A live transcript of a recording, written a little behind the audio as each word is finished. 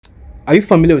Are you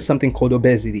familiar with something called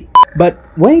obesity? But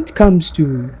when it comes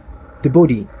to the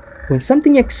body, when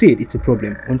something exceeds, it's a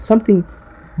problem. When something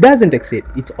doesn't exceed,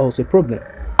 it's also a problem.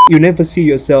 You never see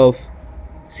yourself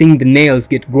seeing the nails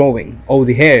get growing or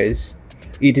the hairs.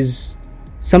 It is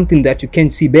something that you can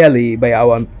see barely by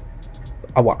our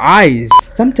eyes.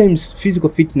 Sometimes physical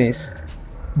fitness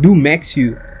do makes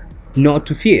you not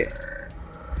to fear,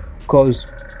 because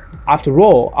after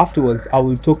all, afterwards I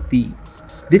will talk the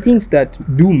things that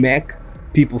do make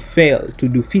people fail to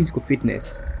do physical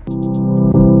fitness.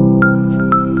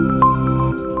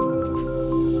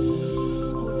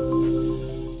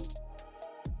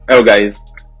 Hello guys,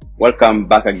 welcome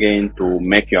back again to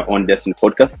Make Your Own Destiny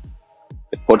podcast,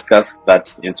 a podcast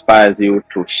that inspires you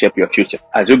to shape your future.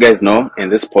 As you guys know, in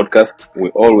this podcast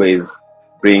we always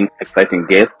bring exciting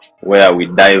guests where we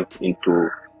dive into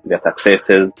their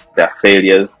successes, their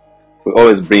failures. We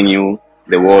always bring you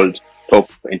the world top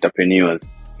entrepreneurs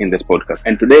in this podcast.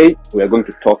 And today we are going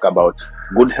to talk about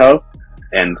good health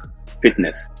and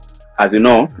fitness. As you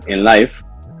know, in life,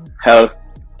 health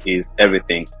is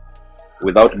everything.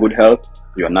 Without good health,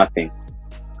 you are nothing.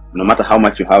 No matter how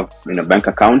much you have in a bank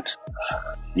account,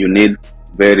 you need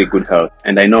very good health.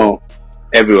 And I know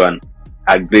everyone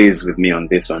agrees with me on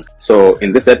this one. So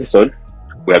in this episode,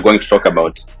 we are going to talk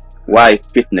about why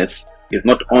fitness is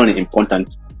not only important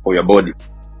for your body,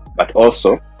 but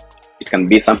also it can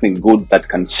be something good that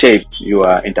can shape your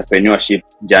entrepreneurship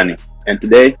journey. And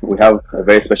today we have a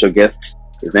very special guest.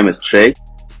 His name is Trey,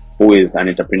 who is an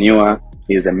entrepreneur.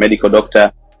 He is a medical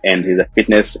doctor and he's a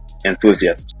fitness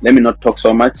enthusiast. Let me not talk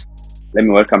so much. Let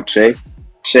me welcome Trey.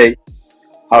 Trey,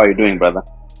 how are you doing, brother?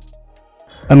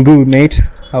 I'm good, mate.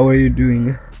 How are you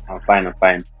doing? I'm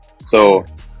fine. So,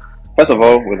 first of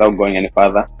all, without going any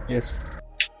further, Yes.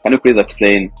 can you please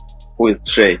explain who is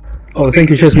Trey? Oh,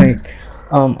 thank you, just mate.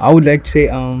 I would like to say,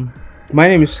 my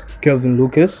name is Kelvin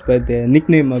Lucas, but the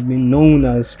nickname I've been known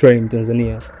as Trey in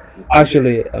Tanzania.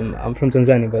 Actually, I'm from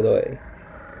Tanzania, by the way.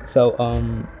 So,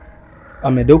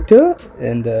 I'm a doctor,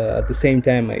 and at the same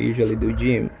time, I usually do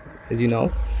gym, as you know,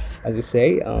 as you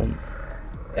say.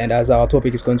 And as our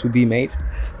topic is going to be, mate,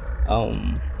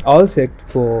 I'll take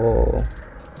for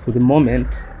the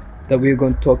moment that we're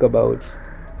going to talk about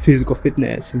physical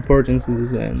fitness,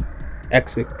 importances, and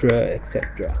etc.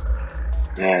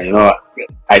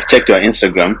 I checked your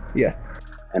Instagram. Yeah.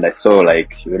 And I saw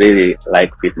like you really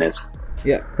like fitness.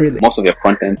 Yeah, really. Most of your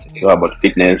content is all about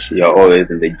fitness. You're always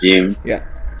in the gym. Yeah.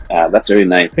 That's really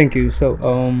nice. Thank you. So,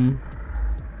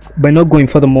 by not going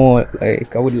furthermore,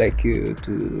 like I would like you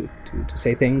to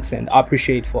say thanks and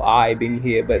appreciate for I being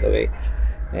here, by the way,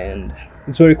 and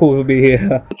it's very cool to be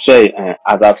here. Trey,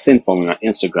 as I've seen from your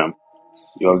Instagram,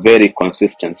 you're very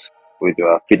consistent with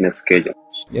your fitness schedule.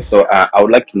 Yes. So I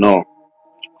would like to know,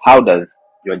 how does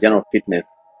your general fitness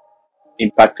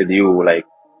impacted you, like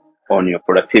on your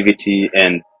productivity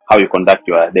and how you conduct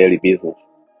your daily business?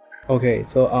 Okay,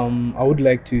 so I would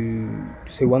like to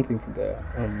say one thing from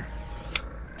there.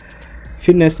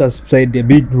 Fitness has played a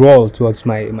big role towards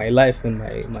my life and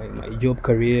my job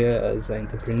career as an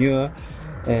entrepreneur.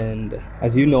 And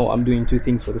as you know, I'm doing two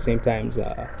things for the same time.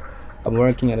 I'm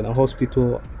working at a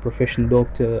hospital, professional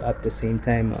doctor. At the same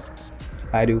time,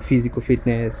 I do physical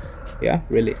fitness. Yeah,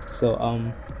 really. So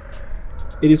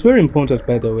it is very important,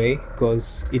 by the way,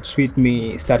 because it suits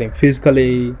me starting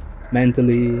physically,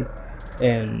 mentally,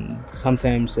 and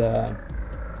sometimes I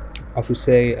could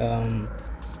say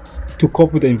to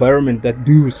cope with the environment that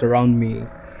do surround me.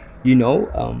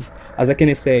 As I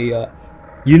can say,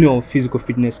 physical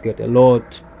fitness get a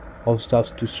lot of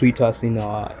stuff to suit us in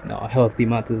our healthy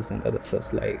matters and other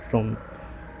stuff, like from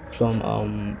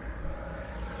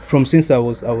since I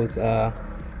was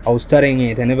studying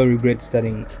it. I never regret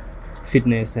studying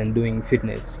fitness and doing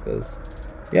fitness, because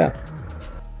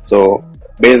So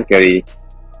basically,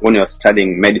 when you're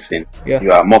studying medicine, Yeah.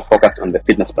 you are more focused on the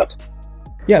fitness part.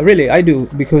 Yeah, really, I do,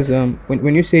 because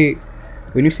when you say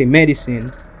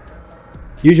medicine,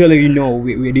 usually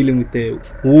we're dealing with the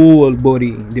whole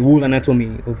body, the whole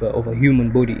anatomy of a human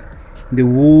body, the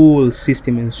whole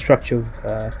system and structure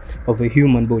of a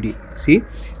human body. See,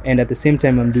 and at the same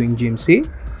time I'm doing gym. See,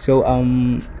 so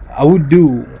I would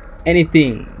do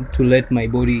anything to let my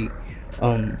body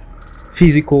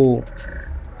physical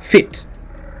fit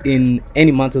in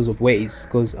any matters of ways,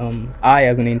 because I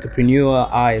as an entrepreneur,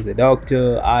 I as a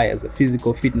doctor, I as a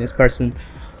physical fitness person,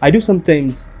 I do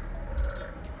sometimes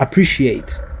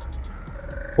appreciate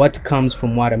what comes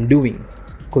from what I'm doing,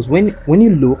 because when you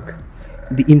look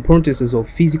the importances of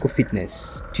physical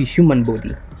fitness to human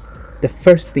body, the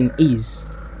first thing is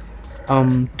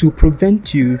to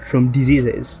prevent you from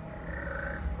diseases,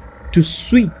 to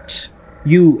switch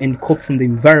you and cope from the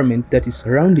environment that is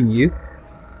surrounding you.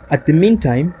 At the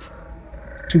meantime,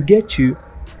 to get you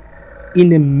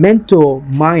in a mental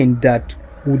mind that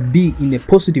would be in a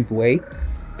positive way,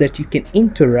 that you can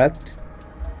interact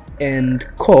and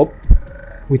cope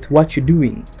with what you're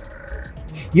doing.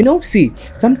 See,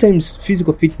 sometimes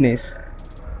physical fitness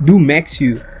do makes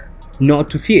you not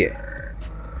to fear,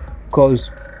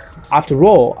 because after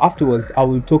all, afterwards I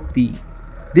will talk the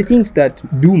things that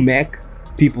do make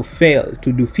people fail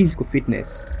to do physical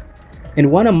fitness. And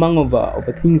one among of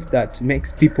the things that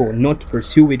makes people not to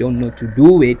pursue it or not to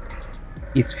do it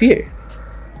is fear.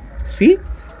 See,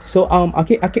 so I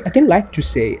can like to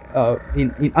say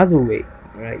in other way,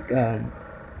 right?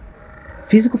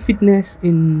 Physical fitness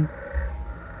in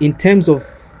terms of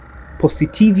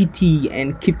positivity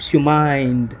and keeps your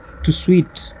mind to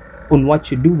sweet on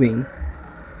what you're doing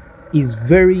is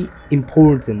very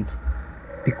important,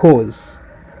 because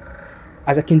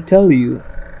as I can tell you,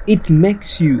 it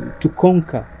makes you to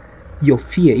conquer your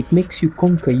fear. It makes you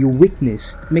conquer your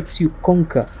weakness. It makes you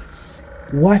conquer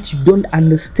what you don't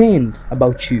understand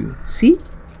about you. See?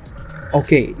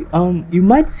 Okay, you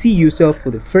might see yourself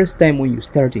for the first time when you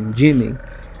start in gymming.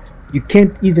 You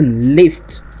can't even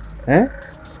lift 10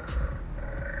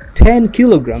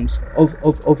 kilograms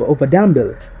of a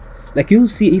dumbbell. Like, you'll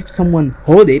see if someone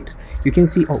hold it, you can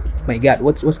see, oh my god,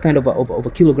 what's kind of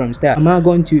a kilogram is that? Am I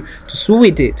going to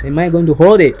sweat it? Am I going to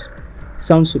hold it?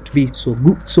 Sounds to be so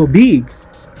good, so big.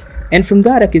 And from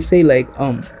that I can say, like,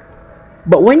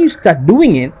 but when you start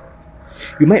doing it,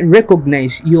 you might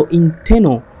recognize your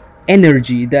internal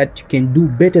energy that you can do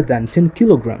better than 10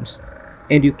 kilograms,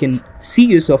 and you can see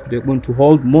yourself you're going to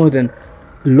hold more than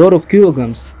a lot of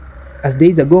kilograms as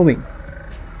days are going.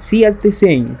 See, as they're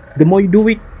saying, the more you do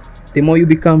it, the more you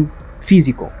become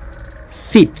physical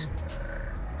fit.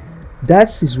 That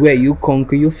is where you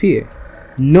conquer your fear,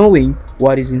 knowing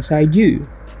what is inside you,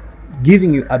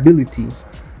 giving you ability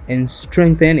and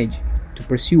strength, energy to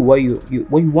pursue what you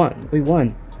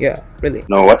want. Yeah, really.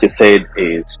 No, what you said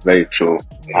is very true.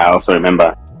 I also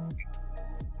remember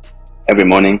every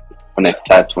morning when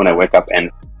I wake up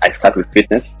and I start with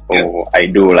fitness, or I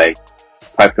do like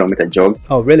 5-kilometer jog.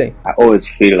 Oh, really? I always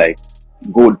feel like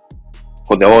good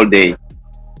for the whole day.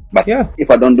 But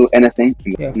if I don't do anything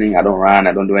in the morning, I don't run,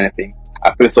 I don't do anything,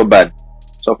 I feel so bad.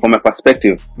 So from a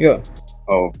perspective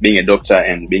of being a doctor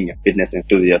and being a fitness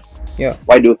enthusiast,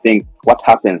 why do you think, what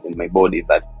happens in my body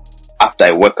that after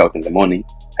I work out in the morning,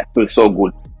 I feel so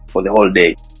good for the whole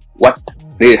day? What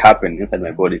really happened inside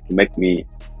my body to make me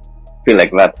feel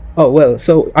like that? Oh, well,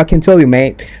 so I can tell you,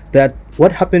 mate, that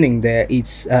what happening there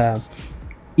is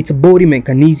it's a body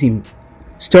mechanism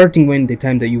starting when the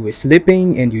time that you were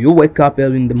sleeping and you wake up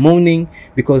early in the morning,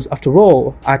 because after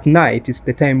all, at night is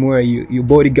the time where your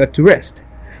body got to rest.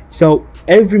 So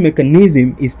every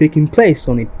mechanism is taking place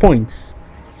on its points.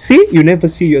 See, you never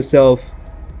see yourself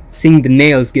seeing the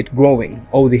nails get growing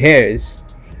or the hairs.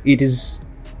 It is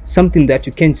something that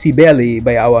you can see barely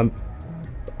by our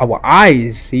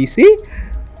eyes. You see,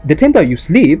 the time that you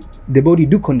sleep, the body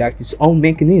do conduct its own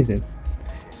mechanism.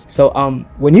 So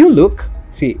when you look,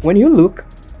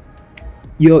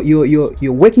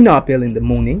 you're waking up early in the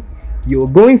morning, you're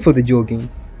going for the jogging,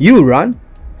 you run,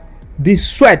 the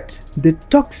sweat, the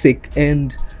toxic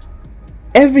and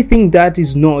everything that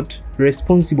is not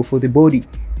responsible for the body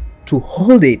to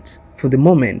hold it for the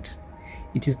moment,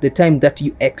 it is the time that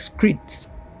you excrete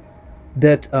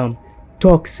that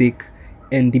toxic,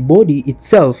 and the body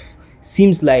itself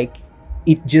seems like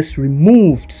it just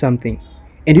removed something,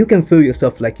 and you can feel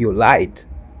yourself like you're light.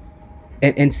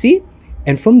 And see,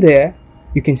 and from there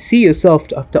you can see yourself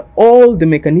after all the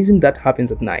mechanism that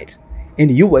happens at night, and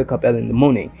you wake up early in the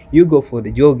morning, you go for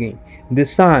the jogging, the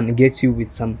sun gets you with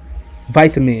some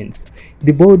vitamins,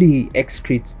 the body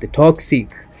excretes the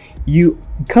toxic, you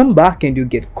come back and you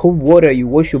get cold water, you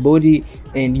wash your body,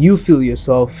 and you feel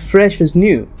yourself fresh as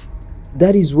new.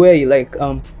 That is where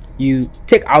you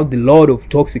take out the load of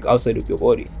toxic outside of your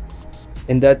body,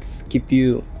 and that's keep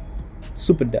you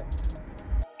super dark.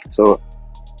 So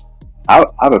I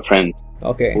have a friend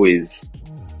who is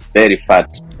very fat.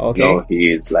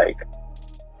 He is like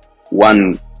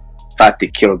 130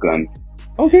 kilograms.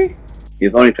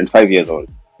 He's only 25 years old.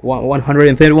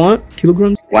 131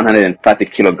 kilograms? 130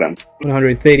 kilograms.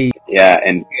 130. Yeah,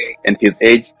 and his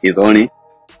age is only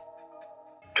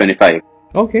 25.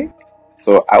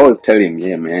 So I always tell him,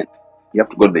 yeah, man, you have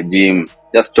to go to the gym.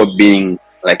 Just stop being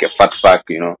like a fat fuck,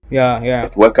 you know.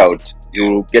 Work out.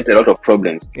 You get a lot of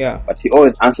problems. But he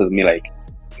always answers me like,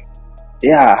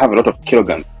 yeah, I have a lot of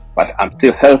kilograms, but I'm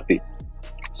still healthy.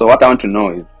 So what I want to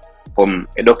know is, from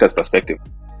a doctor's perspective,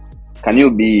 can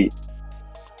you be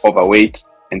overweight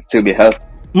and still be healthy?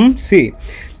 See,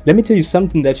 let me tell you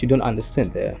something that you don't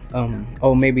understand there.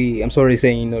 Or maybe, I'm sorry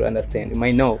saying you don't understand. You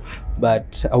might know,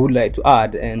 but I would like to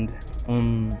add. And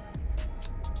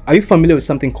are you familiar with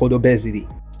something called obesity?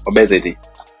 Obesity.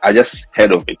 I just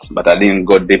heard of it, but I didn't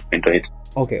go deep into it.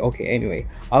 Okay. Anyway,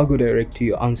 I'll go direct to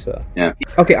your answer. Yeah.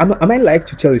 Okay, I might like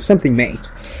to tell you something,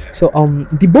 mate. So,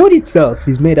 the body itself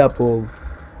is made up of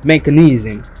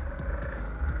mechanism.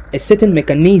 A certain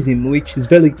mechanism which is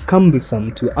very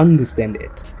cumbersome to understand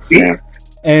it. See? Yeah.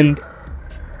 And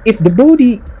if the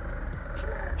body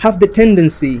have the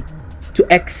tendency to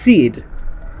exceed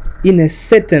in a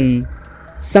certain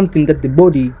something that the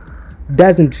body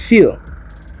doesn't feel,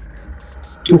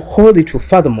 to hold it for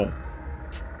furthermore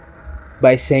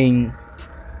by saying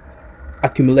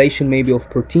accumulation maybe of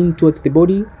protein towards the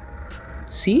body,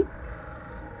 see,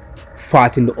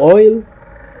 fat and oil,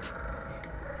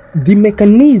 the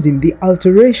mechanism, the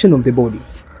alteration of the body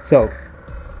itself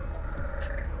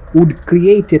would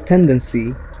create a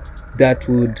tendency that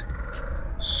would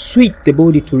switch the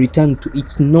body to return to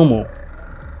its normal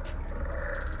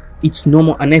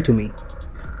anatomy.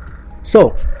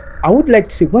 So I would like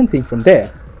to say one thing from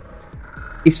there.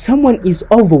 If someone is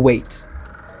overweight,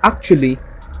 actually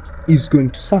is going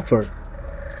to suffer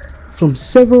from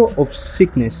several of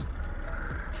sickness.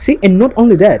 See, and not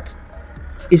only that,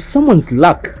 if someone's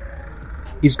luck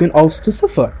is going also to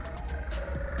suffer.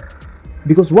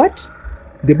 Because what?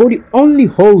 The body only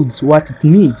holds what it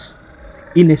needs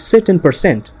in a certain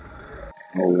percent.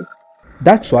 Oh.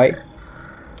 That's why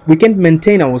we can't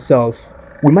maintain ourselves.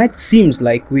 We might seem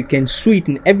like we can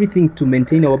sweeten everything to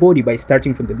maintain our body by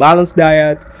starting from the balanced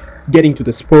diet, getting to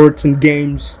the sports and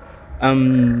games,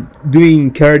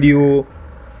 doing cardio,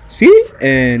 see,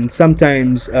 and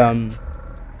sometimes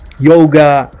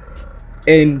yoga,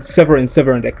 and several,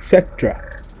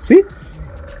 etc. See,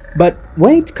 but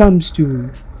when it comes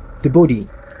to the body,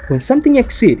 when something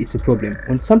exceeds, it's a problem.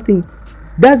 When something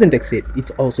doesn't exceed, it's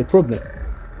also a problem.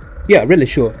 Yeah, really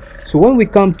sure. So when we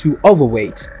come to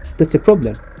overweight, that's a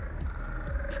problem,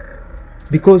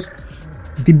 because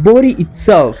the body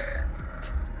itself,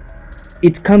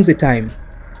 it comes a time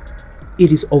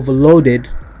it is overloaded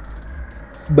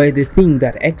by the thing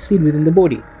that exceed within the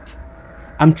body.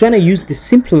 I'm trying to use the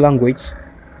simple language,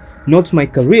 not my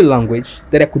career language,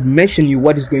 that I could mention you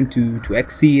what is going to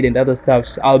exceed and other stuff.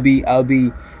 So I'll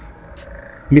be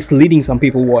misleading some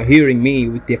people who are hearing me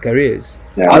with their careers.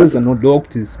 Yeah. Others are not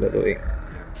doctors, by the way.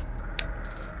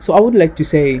 So I would like to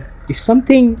say, if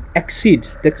something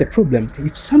exceeds, that's a problem.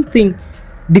 If something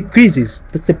decreases,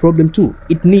 that's a problem too.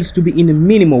 It needs to be in a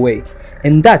minimal way.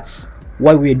 And that's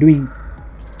why we are doing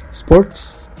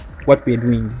sports, what we are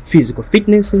doing physical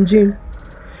fitness and gym,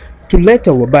 to let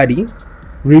our body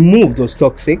remove those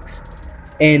toxics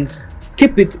and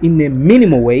keep it in a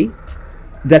minimal way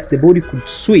that the body could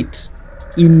switch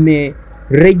in a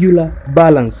regular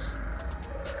balance,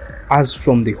 as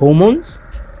from the hormones,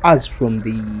 as from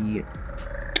the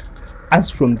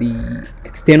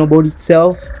external body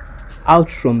itself, out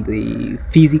from the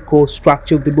physical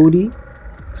structure of the body.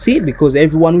 See, because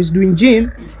everyone who's doing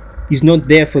gym is not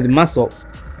there for the muscle.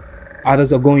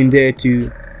 Others are going there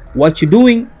to, what you're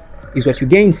doing is what you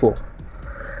gain for.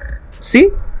 See,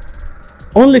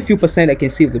 only a few percent I can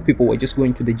see of the people who are just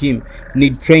going to the gym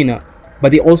need trainer,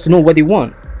 but they also know what they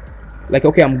want. Like,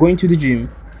 okay, I'm going to the gym,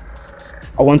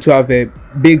 I want to have a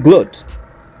big glut,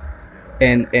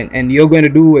 and you're going to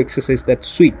do exercise that's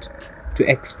sweet to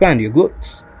expand your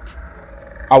glutes.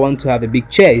 I want to have a big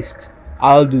chest,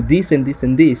 I'll do this and this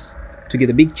and this to get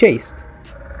a big chest.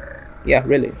 Yeah,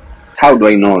 really. How do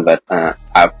I know that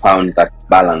I've found that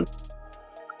balance,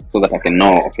 so that I can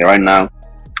know, okay, right now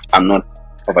I'm not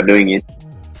overdoing it,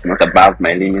 I'm not above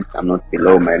my limit, I'm not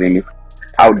below my limit?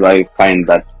 How do I find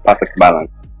that perfect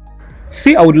balance?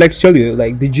 See, I would like to tell you,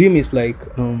 like, the gym is like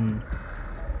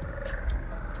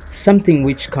something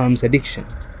which comes addiction.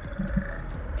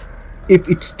 If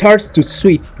it starts to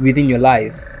sweet within your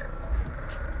life,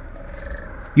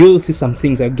 you'll see some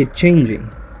things that get changing,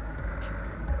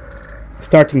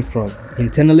 starting from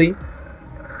internally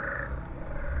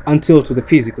until to the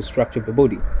physical structure of the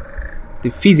body. The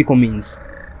physical means,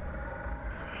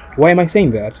 why am I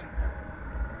saying that?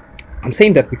 I'm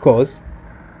saying that because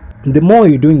the more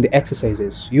you're doing the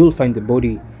exercises, you'll find the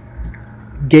body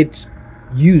gets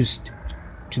used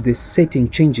to the certain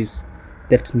changes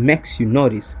that makes you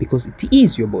notice, because it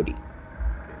is your body.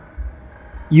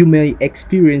 You may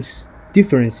experience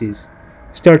differences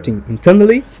starting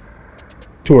internally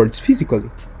towards physically,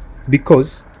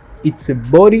 because it's a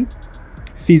body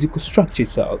physical structure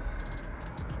itself.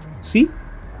 See?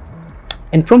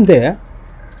 And from there,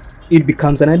 it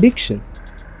becomes an addiction.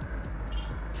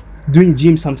 doing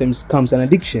gym sometimes comes an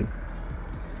addiction.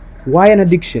 Why an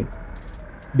addiction?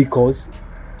 Because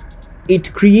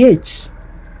it creates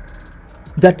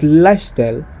that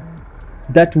lifestyle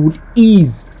that would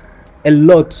ease a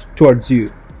lot towards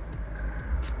you.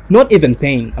 Not even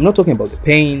pain. I'm not talking about the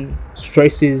pain,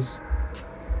 stresses.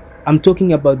 I'm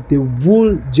talking about the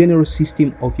whole general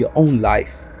system of your own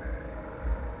life.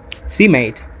 See,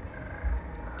 mate,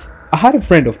 I had a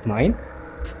friend of mine.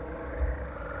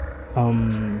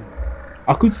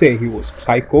 I could say he was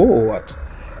psycho or what.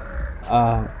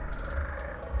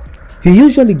 He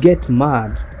usually get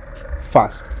mad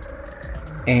fast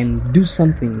and do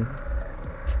something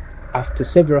after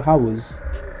several hours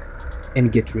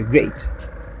and get regret.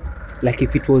 Like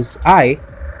if it was I,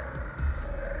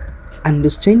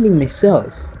 understanding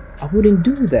myself, I wouldn't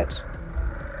do that.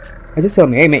 I just tell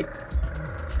me, hey mate,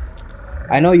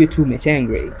 I know you're too much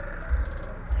angry,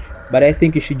 but I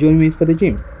think you should join me for the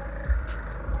gym.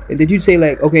 And the dude say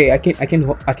like, okay, I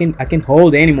can't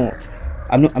hold anymore.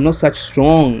 I'm not such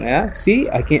strong. Yeah, see,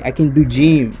 I can do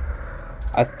gym.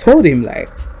 I told him like,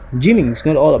 gymming is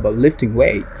not all about lifting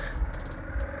weights.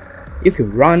 You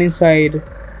can run inside.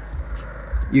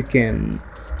 You can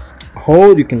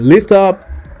hold. You can lift up.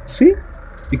 See,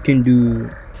 you can do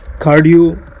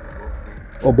cardio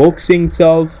or boxing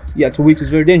itself. Yeah, to which is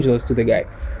very dangerous to the guy.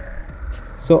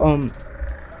 So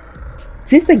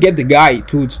since I get the guy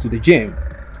tools to the gym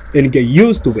and get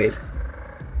used to it,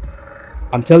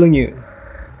 I'm telling you,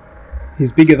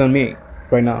 he's bigger than me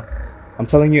right now. I'm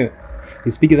telling you,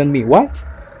 he's bigger than me. Why?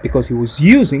 Because he was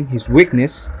using his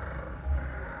weakness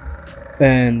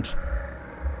and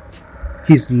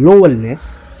his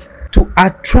lowerness to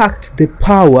attract the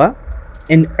power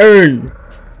and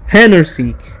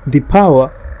harnessing the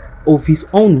power of his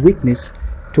own weakness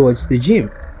towards the gym.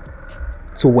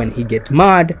 So when he gets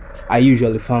mad, I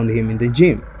usually found him in the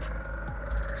gym.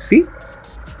 See?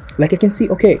 Like I can see,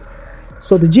 okay,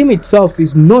 so the gym itself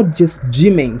is not just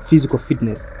gymming physical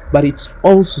fitness, but it's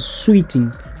also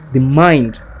sweetening the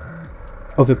mind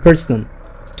of a person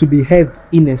to behave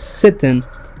in a certain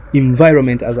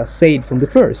environment, as I said from the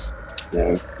first.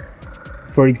 Yeah.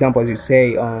 For example, as you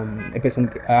say, a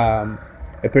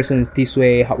person is this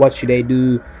way. What should I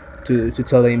do to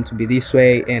tell him to be this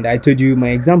way? And I told you my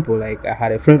example. Like I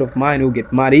had a friend of mine who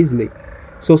get mad easily.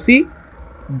 So see,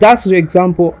 that's the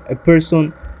example. A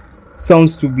person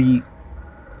sounds to be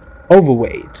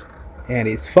overweight and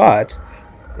is fat,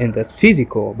 and that's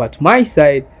physical. But my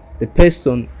side, the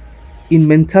person in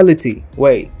mentality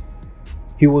way,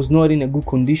 he was not in a good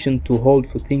condition to hold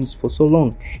for things for so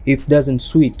long. It doesn't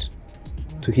suit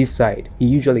to his side. He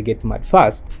usually get mad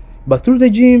fast. But through the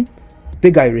gym,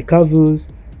 the guy recovers,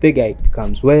 the guy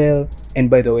becomes well, and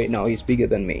by the way, now he's bigger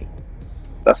than me.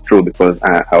 That's true, because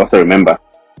I also remember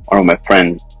one of my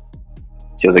friends.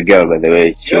 She was a girl, by the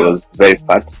way. She was very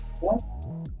fat.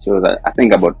 She was, I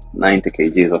think, about 90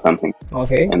 kgs or something.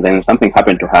 Okay. And then something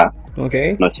happened to her.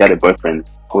 Okay. No, she had a boyfriend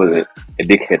who was a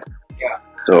dickhead. Yeah.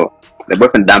 So the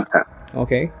boyfriend dumped her.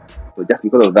 Okay. So just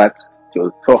because of that, she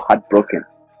was so heartbroken.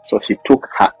 So she took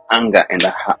her anger and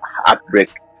her heartbreak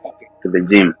to the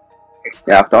gym.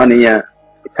 Yeah, after 1 year,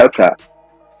 it helped her.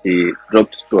 She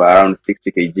dropped to around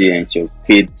 60 kg and she was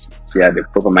fit. She had a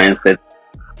proper mindset.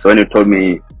 So when you told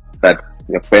me that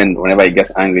your friend, whenever he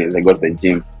gets angry, they go to the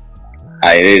gym,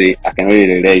 I can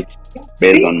really relate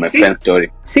based on my friend's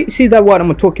story. See that what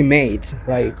I'm talking, mate.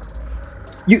 Like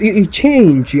you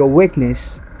change your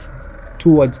weakness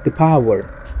towards the power,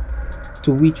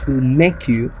 to which will make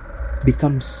you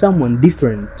become someone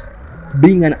different,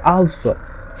 being an alpha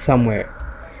somewhere,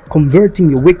 converting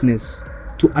your weakness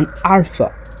to an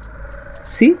alpha.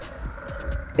 See?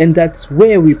 And that's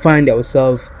where we find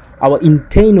ourselves, our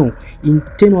internal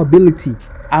ability,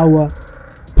 our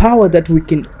power that we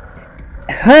can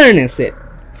harness it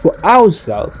for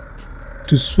ourselves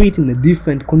to sweeten the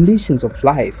different conditions of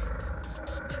life.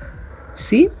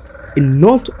 See? And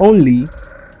not only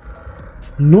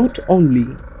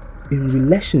in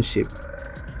relationship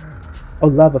or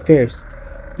love affairs,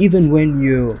 even when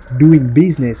you're doing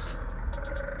business,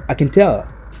 I can tell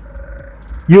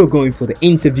you're going for the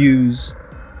interviews,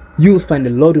 you'll find a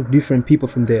lot of different people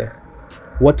from there.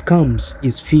 What comes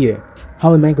is fear.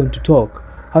 How am I going to talk?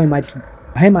 How am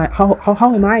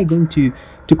I going to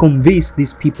convince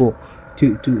these people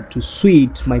to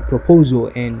suit my proposal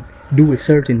and do a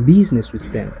certain business with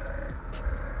them?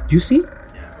 You see?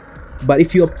 But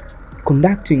if you're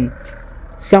conducting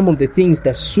some of the things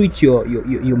that suit your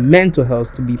mental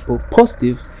health to be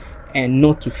positive and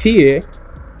not to fear,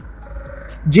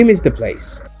 gym is the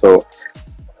place. So,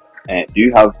 do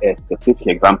you have a specific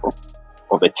example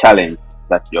of a challenge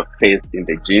that you've faced in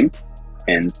the gym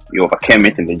and you overcame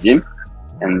it in the gym,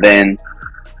 and then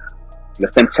the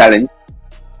same challenge,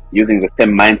 using the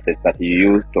same mindset that you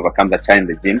used to overcome the challenge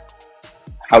in the gym,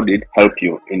 how did it help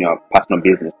you in your personal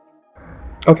business?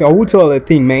 Okay, I will tell a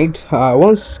thing, mate. I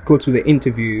once go to the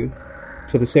interview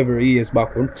for the several years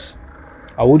backwards.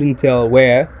 I wouldn't tell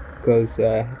where because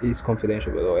it's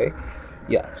confidential, by the way.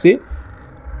 Yeah, see?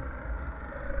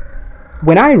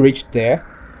 When I reached there,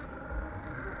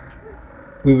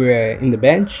 we were in the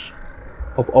bench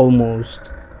of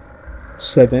almost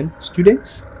 7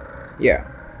 students. Yeah,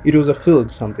 it was a field,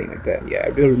 something like that. Yeah,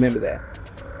 I do remember that.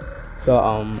 So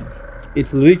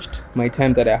it reached my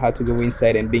time that I had to go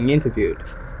inside and being interviewed.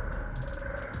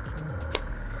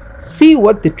 See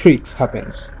what the tricks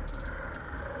happens.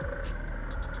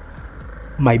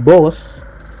 My boss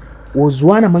was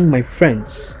one among my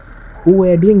friends who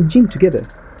were doing gym together,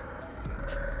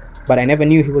 but I never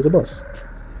knew he was a boss.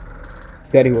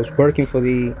 That he was working for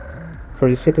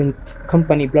a certain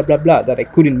company, blah blah blah, that I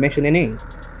couldn't mention the name.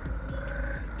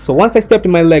 So once I stepped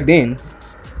in my leg in,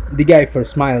 the guy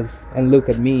first smiles and look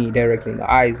at me directly in the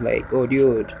eyes like, oh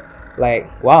dude,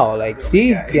 like wow, like see,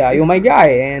 yeah, you're my guy.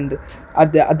 And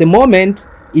at the moment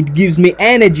it gives me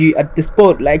energy at the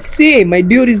spot, like see, my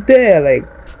dude is there. Like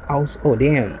I was, oh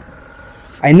damn,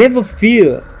 I never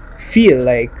feel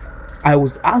like I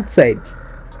was outside.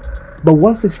 But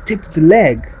once I stepped the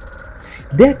leg,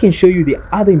 that can show you the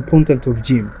other importance of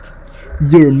gym.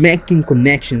 You're making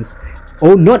connections.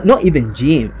 Or not even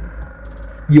gym.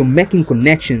 You're making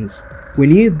connections.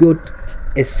 When you got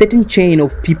a certain chain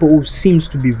of people who seems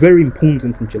to be very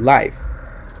important in your life,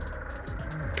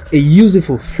 a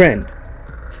useful friend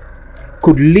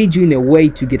could lead you in a way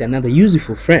to get another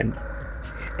useful friend.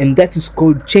 And that is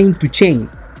called chain to chain.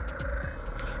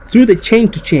 Through the chain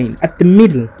to chain, at the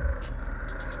middle,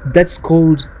 that's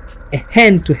called a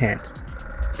hand to hand.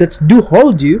 That do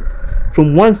hold you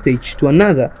from one stage to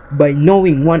another by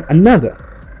knowing one another.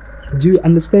 Do you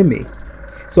understand me?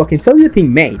 So I can tell you a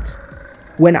thing, mate.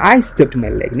 When I stepped my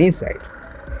leg inside,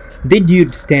 the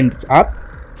dude stands up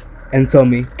and tell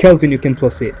me, Kelvin, you can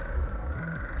proceed.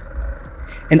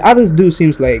 And others do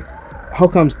seems like, how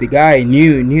comes the guy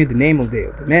knew the name of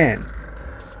the man?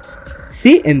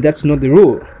 See, and that's not the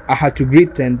rule. I had to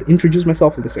greet and introduce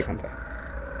myself for the second time.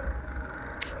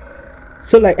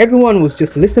 So like everyone was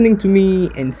just listening to me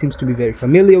and seems to be very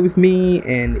familiar with me,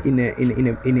 and in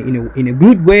a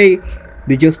good way.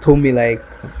 They just told me like,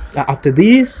 after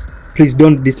this, please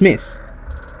don't dismiss.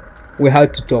 We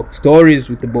had to talk stories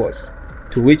with the boss,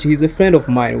 to which he's a friend of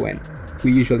mine when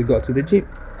we usually go to the gym.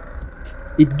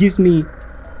 It gives me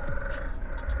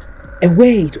a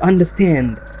way to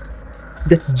understand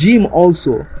that gym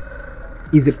also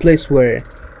is a place where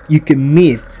you can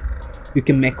meet, you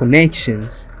can make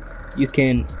connections, you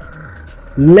can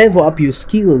level up your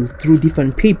skills through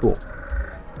different people.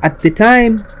 At the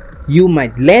time you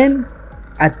might learn,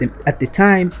 at the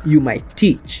time you might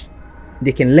teach.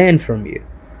 They can learn from you.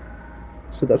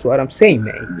 So that's what I'm saying,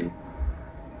 mate.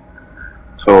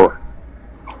 So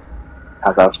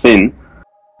as I've seen,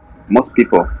 most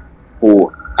people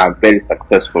who are very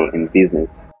successful in business,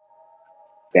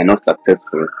 they are not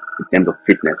successful in terms of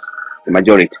fitness. The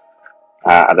majority,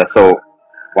 as I saw,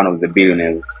 one of the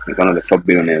billionaires, one of the top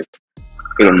billionaires,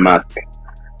 Elon Musk,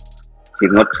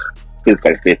 he's not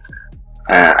physically fit.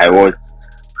 I watched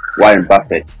Warren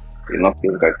Buffett, he's not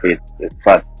physically fit. He's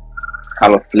fat.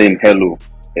 Carlos Slim Helu,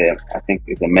 I think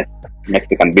is a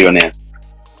Mexican billionaire.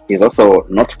 He's also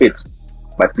not fit.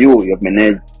 But you've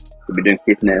managed to be doing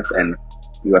fitness and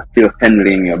you are still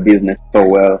handling your business so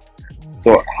well.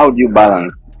 So how do you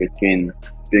balance between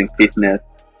doing fitness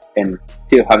and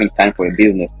still having time for your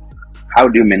business? How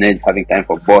do you manage having time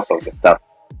for both of the stuff?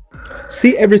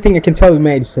 See, everything I can tell you,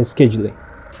 mate, is scheduling.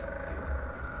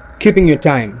 Keeping your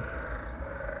time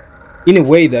in a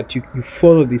way that you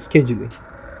follow the scheduling.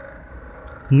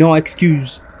 No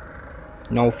excuse,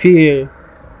 no fear,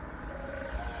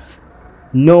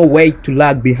 no way to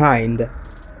lag behind,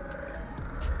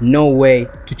 no way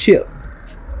to chill,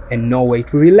 and no way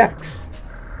to relax.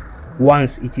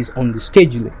 Once it is on the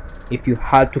scheduling, if you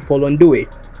had to follow and do it,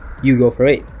 you go for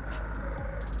it.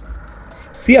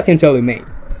 See, I can tell you, mate,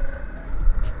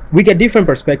 we get different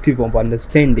perspective of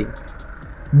understanding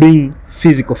being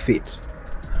physical fit.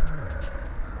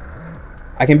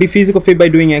 I can be physical fit by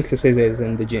doing exercises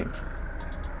in the gym,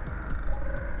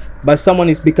 but someone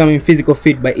is becoming physical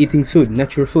fit by eating food,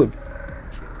 natural food.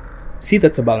 See,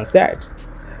 that's a balanced diet.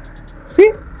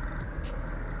 See?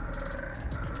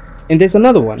 And there's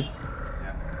another one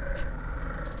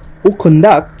who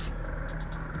conduct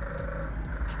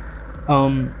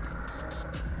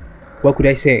what could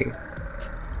I say?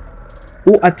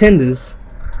 Who attends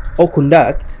or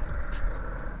conduct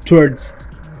towards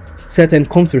certain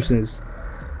conferences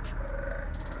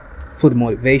for the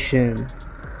motivation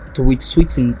to which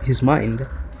suits in his mind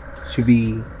to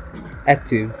be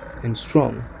active and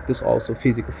strong. That's also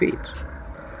physical fit.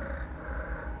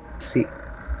 See,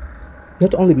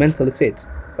 not only mentally fit,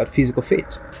 but physical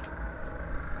fit.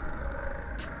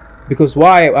 Because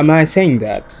why am I saying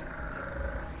that?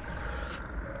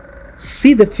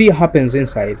 See, the fear happens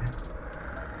inside.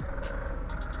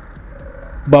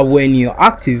 But when you're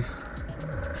active,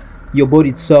 your body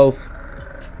itself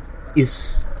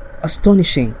is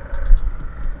astonishing.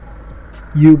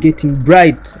 You're getting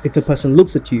bright if a person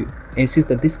looks at you and sees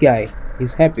that this guy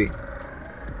is happy.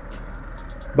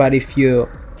 But if you're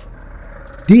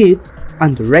deep,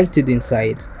 underrated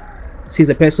inside, sees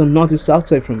a person notice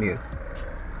outside from you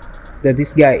that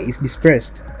this guy is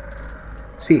depressed.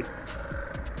 See,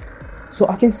 so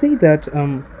I can say that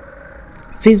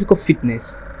physical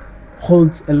fitness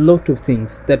holds a lot of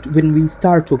things that when we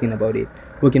start talking about it,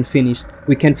 we can finish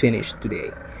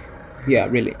today. Yeah,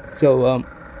 really. So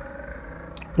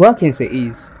what I can say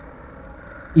is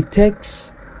it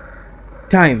takes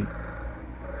time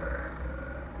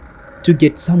to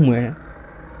get somewhere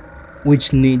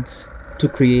which needs to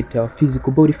create our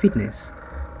physical body fitness.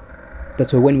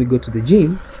 That's why when we go to the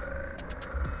gym,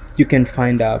 you can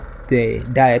find out the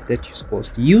diet that you're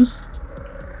supposed to use.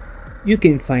 You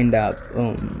can find out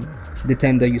the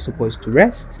time that you're supposed to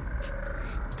rest.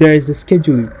 There is a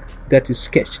schedule that is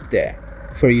sketched there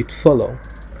for you to follow.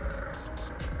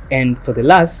 And for the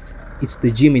last, it's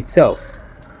the gym itself,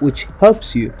 which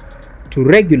helps you to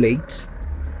regulate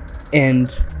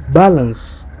and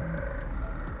balance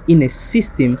in a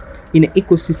system, in an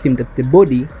ecosystem that the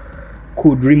body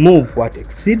could remove what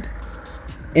exceed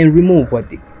and remove what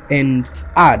and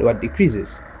add what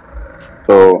decreases.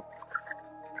 So,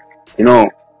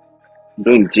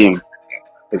 doing gym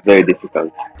is very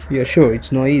difficult. Yeah, sure,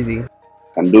 it's not easy. You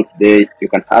can do today, you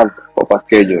can have a proper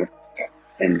schedule,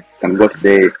 and you can go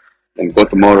today and go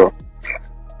tomorrow.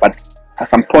 But at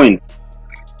some point,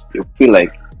 you feel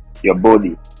like your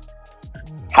body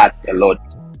hurts a lot.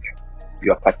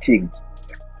 You are fatigued.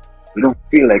 You don't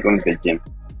feel like going to the gym.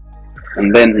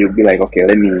 And then you'll be like, okay,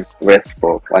 let me rest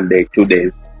for 1 day, 2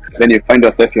 days. Then you find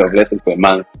yourself you have rested for a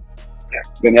month.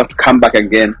 Then you have to come back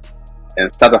again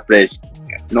and start afresh.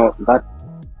 That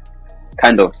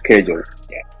kind of schedule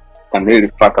can really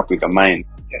fuck up with your mind.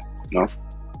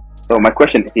 So my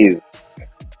question is,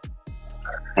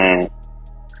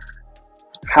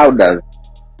 how does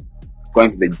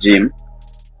going to the gym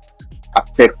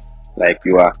affect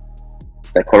your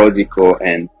psychological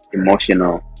and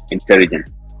emotional intelligence?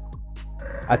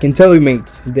 I can tell you,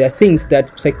 mate, there are things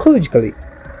that psychologically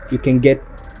you can get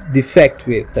defect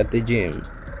with at the gym.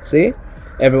 See,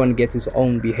 everyone gets his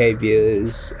own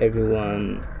behaviors,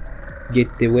 everyone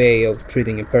get the way of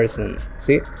treating a person.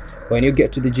 See, when you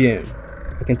get to the gym,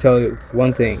 I can tell you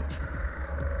one thing: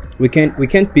 we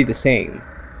can't be the same.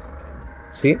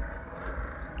 See,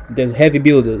 there's heavy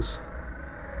builders,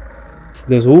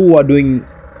 those who are doing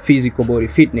physical body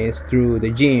fitness through the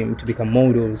gym to become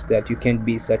models that you can't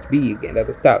be such big and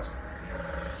other stuffs.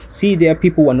 See, there are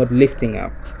people who are not lifting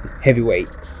up heavy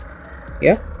weights.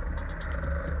 Yeah,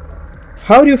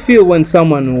 how do you feel when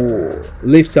someone who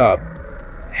lifts up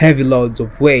heavy loads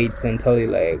of weights and tell you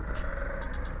like,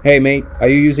 hey mate, are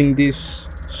you using these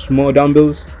small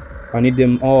dumbbells? I need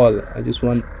them all. I just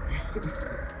want,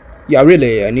 yeah,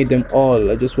 really, I need them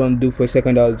all. I just want to do for a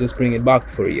second, I'll just bring it back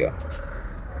for you.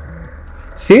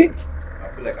 See?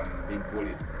 I feel like I'm being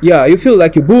bullied. Yeah, you feel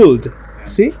like you're bullied. Yeah.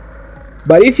 See?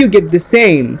 But if you get the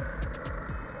same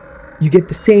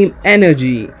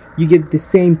energy, you get the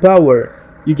same power,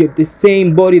 you get the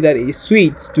same body that is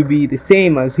sweet to be the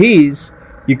same as his,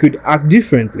 you could act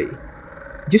differently.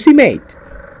 Do you see, mate?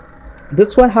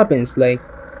 That's what happens. Like,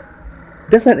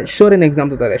 that's a short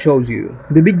example that I showed you.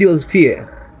 The big deal is fear.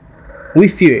 We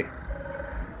fear.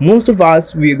 Most of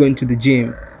us, we are going to the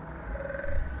gym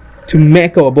to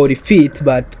make our body fit,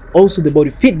 but also the body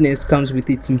fitness comes with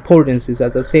its importances,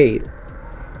 as I said.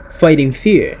 Fighting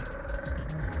fear.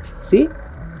 See?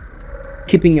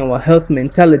 Keeping our health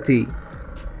mentality,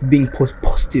 being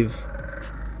positive,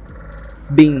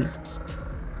 being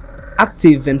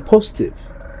active and positive.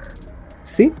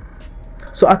 See?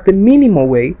 So at the minimal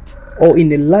way, or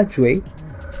in a large way,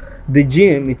 the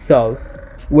gym itself,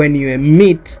 when you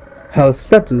meet health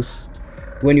status,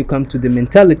 when you come to the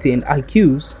mentality and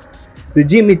IQs, the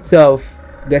gym itself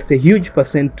gets a huge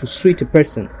percent to treat a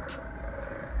person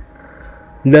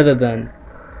rather than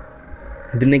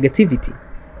the negativity.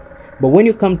 But when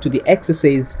you come to the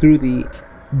exercise through the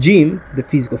gym, the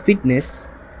physical fitness,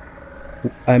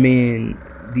 I mean,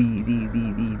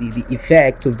 the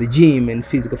effect of the gym and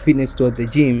physical fitness toward the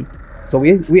gym. So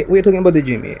we're talking about the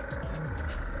gym here.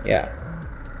 Yeah.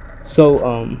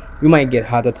 So you might get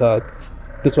heart attack.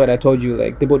 That's what I told you.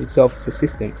 Like, the body itself is a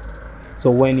system. So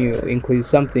when you increase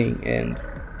something and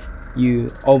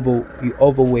you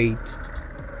overweight,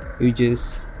 you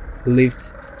just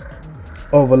lift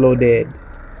overloaded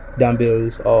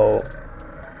dumbbells or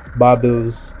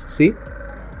barbells. See,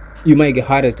 you might get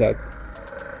heart attack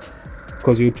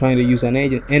because you're trying to use an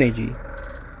energy.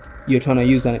 You're trying to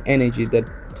use an energy that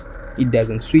it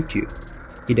doesn't suit you.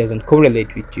 It doesn't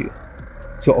correlate with you.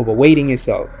 So overweighting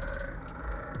yourself.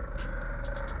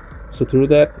 So through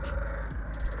that,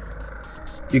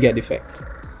 you get defect.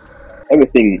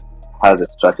 Everything has a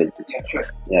strategy.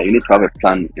 Yeah, you need to have a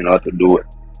plan in order to do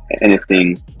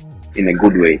anything in a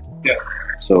good way. Yeah.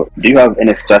 So do you have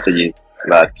any strategies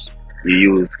that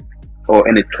you use or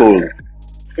any tools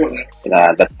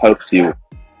that helps you,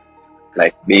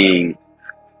 like being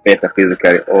better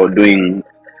physically or doing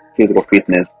physical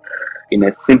fitness in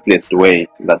a simplest way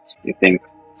that you think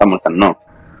someone can know?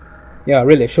 Yeah,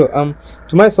 really, sure.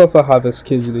 To myself, I have a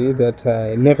schedule that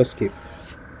I never skip,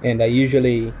 and I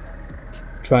usually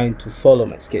trying to follow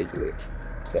my schedule.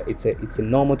 So it's a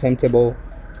normal timetable,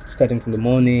 starting from the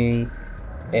morning,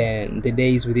 and the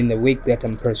days within the week that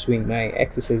I'm pursuing my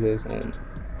exercises and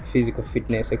physical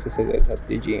fitness exercises at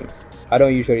the gym. I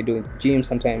don't usually do gym.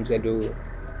 Sometimes I do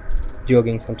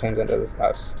jogging, sometimes and other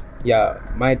stuffs. Yeah,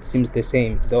 might seems the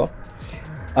same though.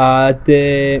 At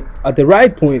the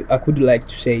right point, I could like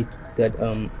to say that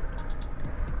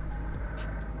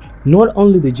not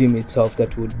only the gym itself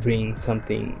that would bring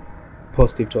something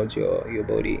positive towards your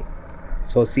body.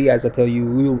 So see, as I tell you,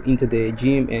 we'll enter the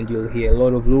gym and you'll hear a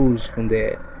lot of rules from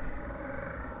there,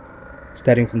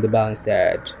 starting from the balanced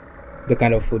diet, the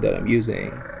kind of food that I'm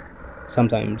using.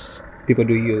 Sometimes people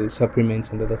do use supplements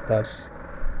and other stuffs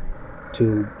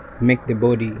to make the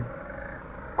body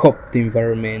cope the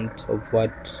environment of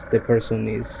what the person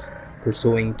is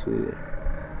pursuing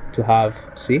to have.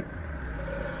 See,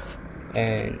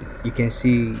 and you can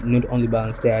see not only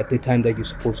balanced diet, the time that you're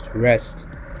supposed to rest,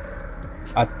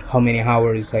 at how many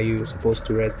hours are you supposed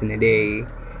to rest in a day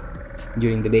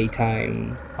during the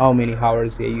daytime, how many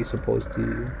hours are you supposed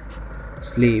to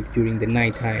sleep during the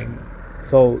nighttime.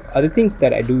 So other things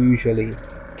that I do usually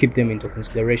keep them into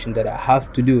consideration, that I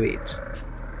have to do it,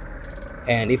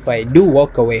 and if I do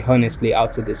walk away honestly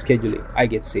outside the scheduling, I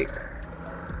get sick.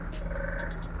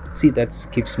 See, that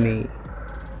keeps me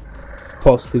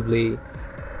positively,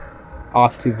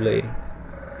 actively,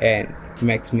 and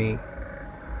makes me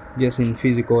just in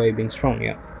physical way being strong.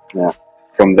 Yeah.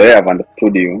 From the way I've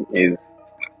understood you is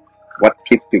what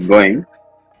keeps you going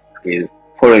is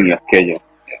following your schedule.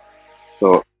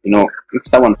 So if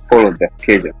someone follows their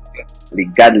schedule,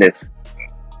 regardless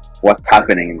what's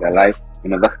happening in their life,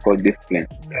 that's called discipline.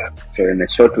 So in a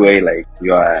short way, like,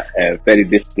 you are a very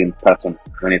disciplined person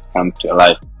when it comes to your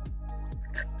life.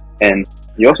 And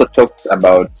you also talked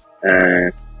about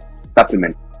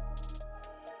supplements.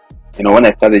 When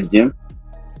I started gym,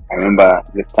 I remember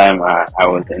this time I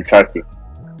was in Turkey.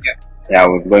 I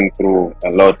was going through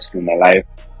a lot in my life.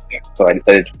 So I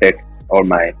decided to take all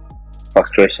my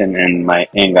frustration and my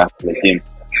anger to the gym.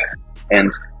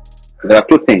 And there are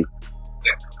two things.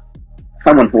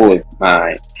 Someone who was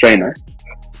my trainer,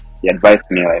 he advised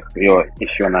me, like,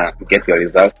 if you wanna get your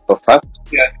results so fast,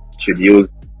 you should use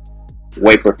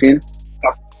whey protein,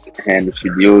 and you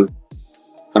should use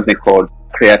something called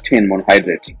creatine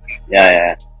monohydrate.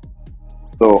 Yeah.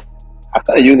 So I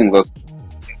started using those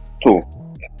two,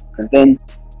 and then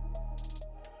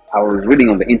I was reading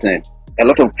on the internet. A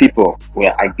lot of people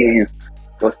were against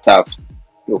those stuff.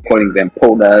 They were calling them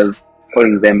powders,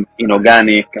 calling them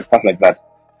inorganic and stuff like that.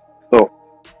 So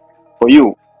for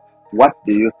you, what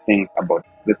do you think about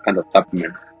this kind of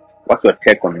supplements? What's your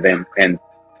take on them? And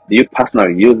do you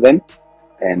personally use them?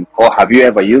 Or have you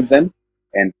ever used them?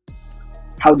 And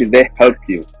how did they help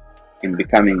you in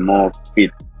becoming more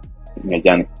fit in your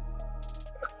journey?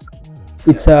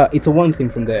 It's a one thing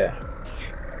from there.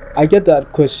 I get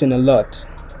that question a lot.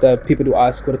 That people do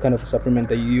ask what kind of supplement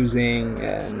they're using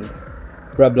and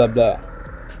blah blah blah.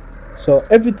 So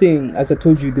everything, as I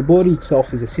told you, the body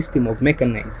itself is a system of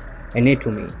mechanized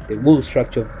anatomy. The whole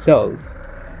structure of itself,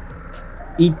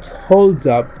 it holds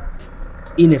up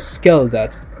in a scale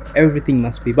that everything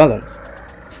must be balanced.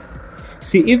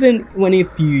 See, even when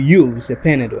if you use a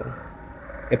Panadol,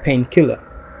 a painkiller,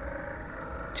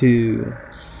 to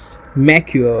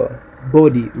make your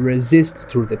body resist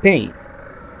through the pain,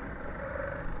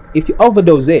 if you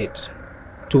overdose it,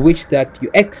 to which that you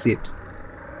exit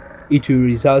it will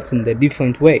result in the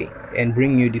different way and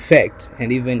bring you defect,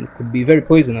 and even could be very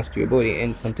poisonous to your body,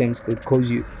 and sometimes could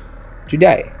cause you to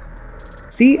die.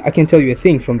 See, I can tell you a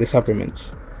thing from the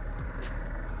supplements.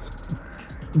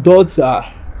 Those are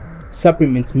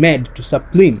supplements made to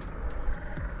sublime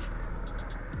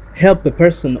help a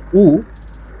person who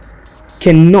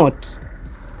cannot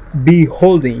be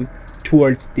holding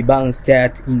towards the balanced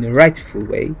diet in a rightful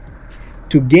way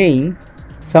to gain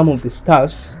some of the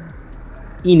stuffs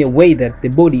in a way that the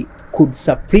body could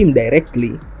supreme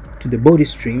directly to the body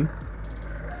stream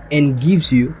and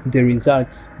gives you the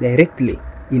results directly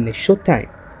in a short time.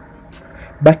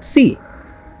 But see,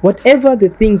 whatever the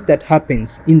things that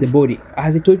happens in the body,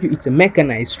 as I told you, it's a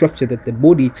mechanized structure that the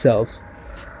body itself,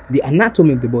 the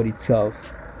anatomy of the body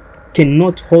itself,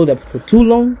 cannot hold up for too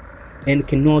long and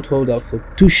cannot hold up for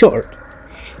too short.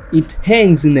 It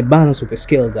hangs in the balance of a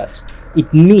scale that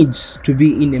it needs to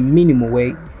be in a minimal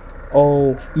way,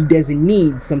 or it doesn't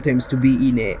need sometimes to be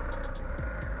in a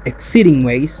exceeding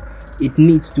ways. It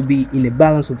needs to be in a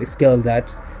balance of a scale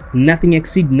that nothing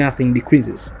exceeds, nothing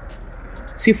decreases.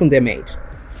 See from there, mate,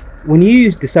 when you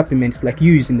use the supplements like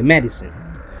you use in the medicine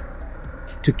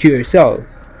to cure yourself,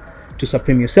 to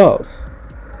supreme yourself,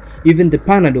 even the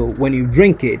Panadol, when you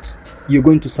drink it, you're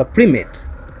going to supreme it.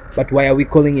 But why are we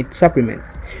calling it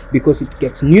supplements? Because it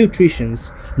gets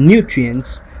nutrients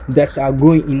that are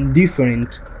going in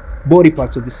different body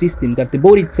parts of the system that the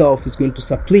body itself is going to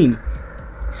sublime,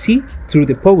 see, through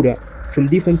the powder from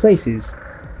different places,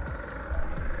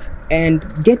 and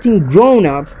getting grown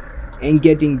up and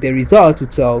getting the result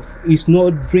itself is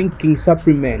not drinking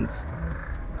supplements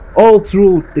all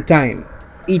through the time.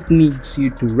 It needs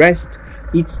you to rest.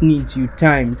 It needs you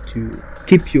time to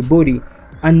keep your body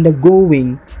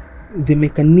undergoing the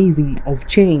mechanism of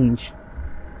change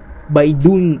by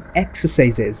doing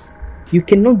exercises. You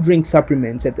cannot drink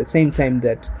supplements at the same time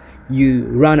that you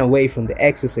run away from the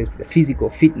exercise, the physical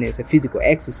fitness, the physical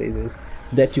exercises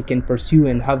that you can pursue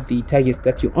and have the targets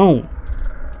that you own,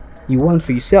 you want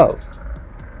for yourself.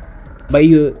 But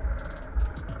you're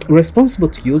responsible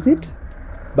to use it,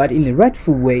 but in a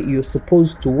rightful way. You're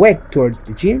supposed to work towards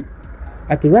the gym.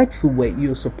 At the rightful way,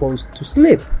 you're supposed to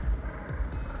sleep.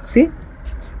 See,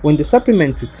 when the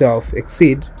supplement itself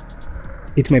exceeds,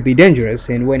 it may be dangerous,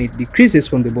 and when it decreases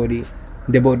from the body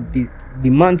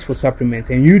demands for supplements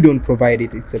and you don't provide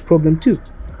it, it's a problem too.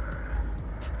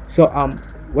 So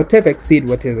whatever exceeds,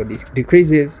 whatever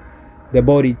decreases, the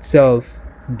body itself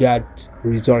got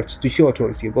results to show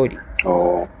towards your body.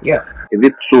 Oh, yeah. Is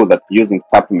it true that using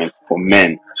supplements for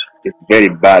men is very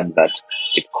bad, that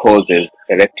it causes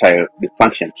erectile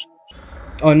dysfunction?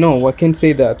 Oh no, I can't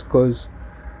say that, because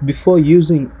before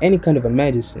using any kind of a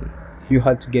medicine, you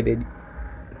had to get it.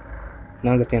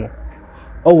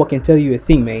 Oh, I can tell you a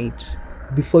thing, mate.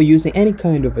 Before using any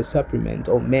kind of a supplement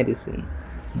or medicine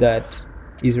that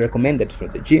is recommended for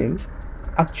the gym,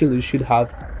 actually you should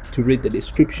have to read the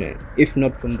description, if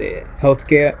not from the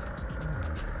healthcare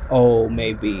or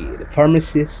maybe the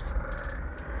pharmacist,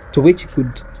 to which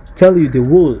could tell you the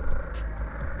whole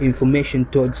information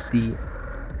towards the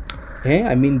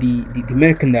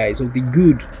merchandise or the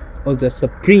good or the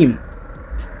supreme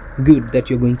good that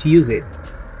you're going to use it.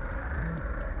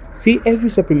 See, every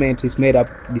supplement is made up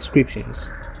of descriptions,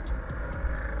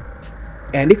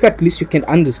 and if at least you can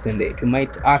understand it, you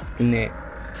might ask in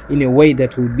a way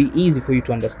that will be easy for you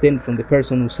to understand from the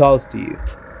person who sells to you,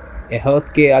 a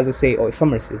healthcare, as I say, or a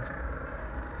pharmacist.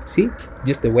 See,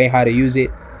 just the way how to use it,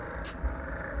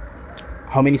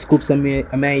 how many scoops am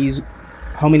I use,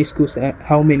 how many scoops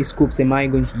am I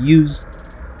going to use.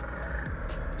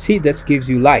 See, that gives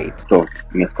you light. So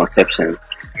misconceptions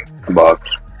about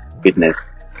fitness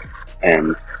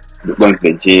and going to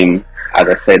the gym, as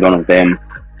I said, one of them,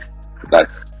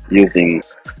 that using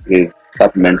these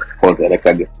supplements cause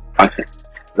erectile dysfunction.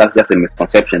 That's just a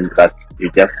misconception that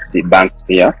you just debunked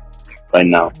here right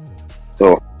now.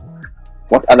 So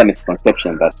what other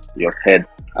misconceptions that you've heard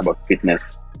about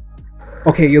fitness?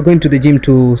 Okay, you're going to the gym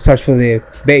to search for the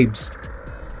babes.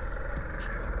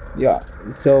 Yeah,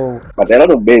 so... But there are a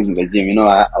lot of babes in the gym, you know.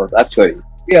 I was actually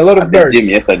a lot of at birds. the gym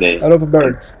yesterday. A lot of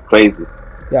birds. It's crazy.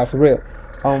 Yeah, for real.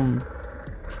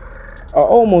 I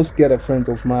almost get a friend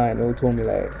of mine who told me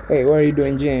like, hey, what are you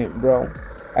doing gym, bro?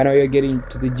 I know you're getting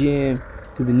to the gym,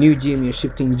 to the new gym, you're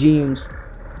shifting gyms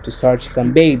to search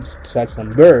some babes, to search some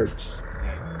birds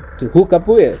to hook up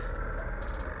with.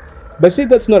 But see,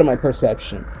 that's not my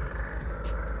perception.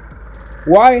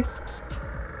 Why?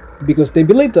 Because they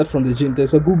believe that from the gym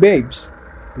there's a good babes,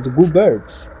 there's a good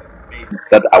birds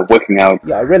that are working out.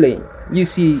 Yeah, really. You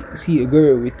see a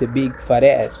girl with a big fat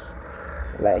ass,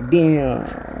 like, damn,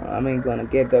 am I gonna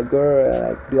get the girl?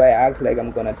 Like, do I act like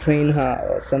I'm gonna train her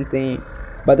or something?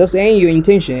 But that's ain't your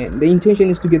intention. The intention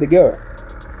is to get the girl.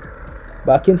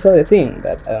 But I can tell you a thing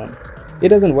that it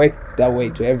doesn't work that way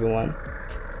to everyone.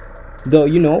 Though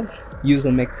you used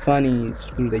to make funnies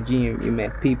through the gym. You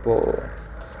met people,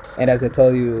 and as I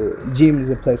tell you, gym is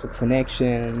a place of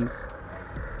connections.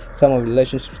 Some of the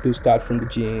relationships do start from the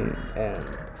gym, and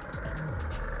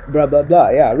blah blah blah.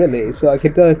 Yeah, really. So I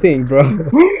can tell you a thing, bro.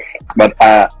 But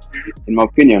in my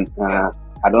opinion,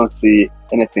 I don't see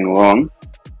anything wrong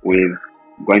with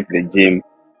going to the gym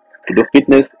to do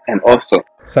fitness and also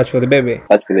Search for the baby.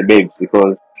 search for the babes,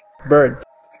 because Bird.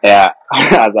 as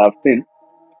I've seen,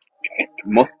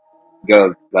 most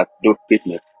girls that do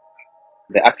fitness,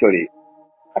 they actually,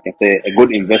 I can say, a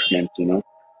good investment,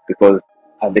 because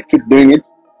as they keep doing it,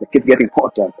 they keep getting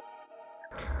hotter.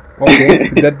 Okay,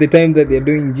 that the time that they're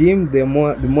doing gym, the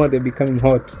more they're becoming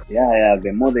hot. Yeah,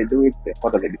 the more they do it, the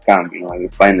hotter they become. You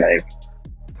find like,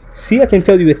 See, I can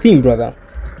tell you a thing, brother.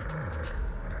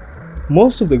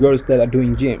 Most of the girls that are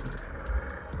doing gym,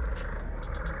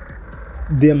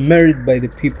 they're married by the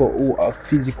people who are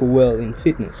physical well in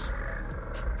fitness.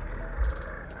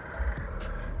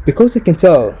 Because I can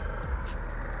tell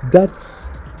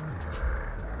that's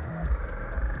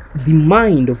the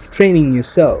mind of training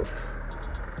yourself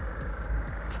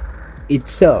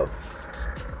itself.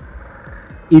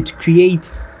 It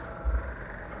creates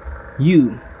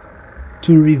you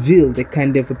to reveal the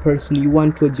kind of a person you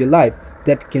want towards your life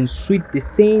that can suit the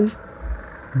same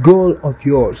goal of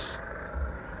yours,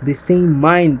 the same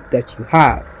mind that you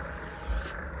have.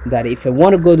 That if I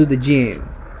want to go to the gym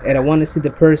and I want to see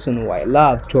the person who I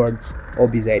love towards or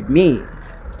beside me,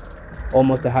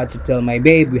 almost I had to tell my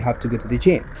babe we have to go to the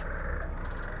gym.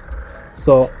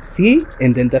 So see,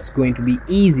 and then that's going to be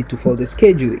easy to follow the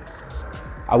schedule.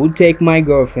 I will take my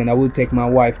girlfriend, I will take my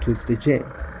wife towards the gym,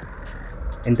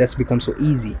 and that's become so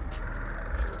easy.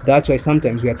 That's why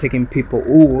sometimes we are taking people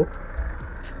who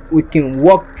we can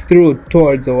walk through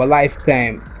towards our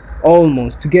lifetime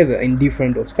almost together in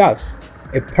different of stuffs.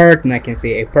 A partner, I can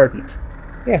say a partner.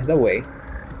 Yeah, that way.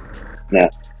 yeah.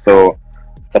 So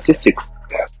statistics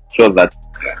show that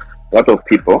a lot of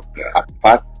people are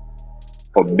fat,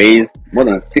 obese. More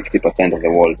than 60% of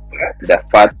the world, they're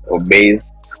fat, obese,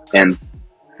 and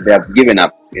they have given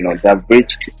up. They have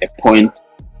reached a point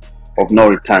of no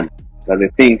return. That they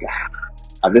think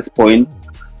at this point,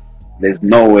 there's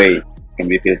no way I can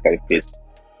be physically fit.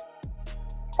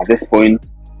 At this point,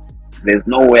 there's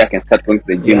no way I can start going to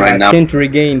the gym right now. I can't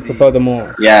regain for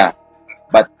furthermore. Yeah,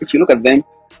 but if you look at them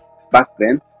back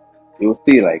then, you will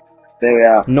see like they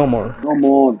were normal.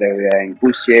 They were in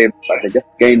good shape, but they just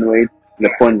gained weight to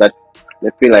the point that they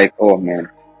feel like, oh man,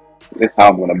 this is how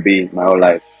I'm gonna be my whole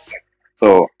life.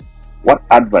 So, what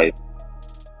advice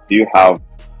do you have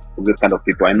for this kind of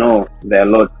people? I know there are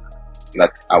a lot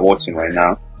that are watching right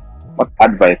now. What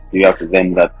advice do you have to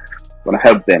them that's gonna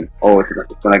help them, or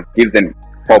it's gonna give them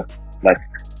hope that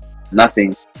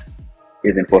nothing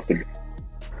is impossible?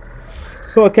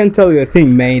 So I can tell you a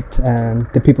thing, mate, and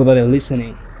the people that are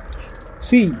listening.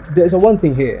 See, there's a one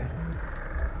thing here.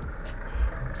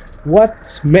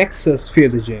 What makes us fear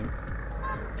the gym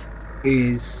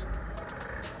is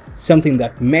something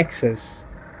that makes us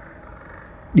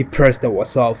depressed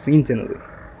ourselves internally,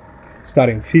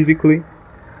 starting physically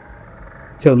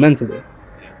till mentally.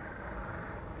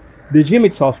 The gym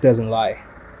itself doesn't lie.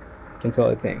 I can tell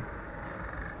you a thing.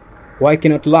 Why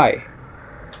cannot lie?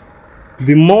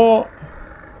 The more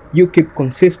you keep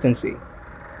consistency,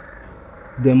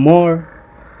 the more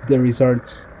the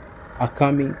results are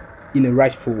coming in a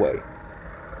rightful way.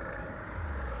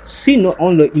 See, not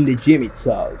only in the gym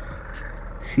itself,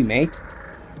 see, mate,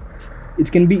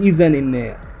 it can be even in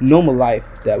a normal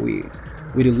life that we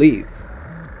live.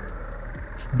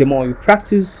 The more you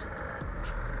practice,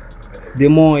 the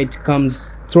more it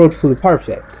comes truthfully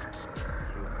perfect.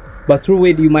 But through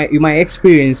it, you might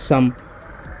experience some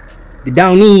the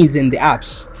downies and the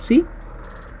ups. See,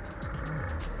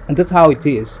 and that's how it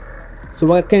is.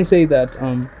 So I can say that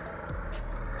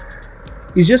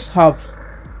you just have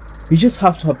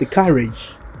to have the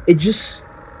courage. It's just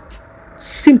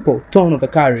simple tone of the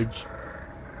courage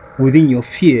within your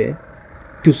fear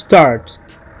to start,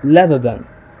 rather than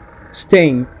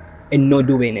staying and not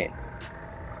doing it.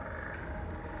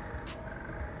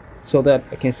 So that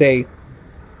I can say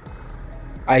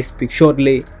I speak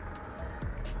shortly,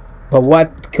 but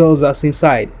what kills us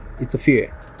inside, it's a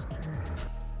fear.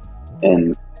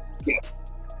 And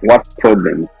what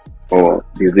problems or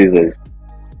diseases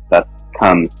that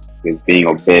comes with being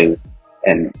obese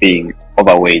and being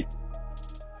overweight?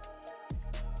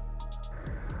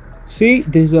 See,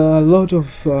 there's a lot of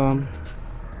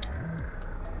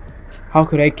how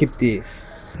could I keep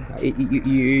this?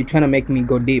 You're trying to make me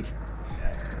go deep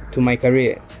to my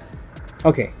career.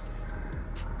 Okay,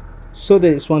 so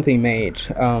there's one thing, mate.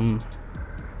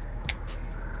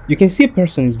 You can see a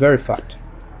person is very fat,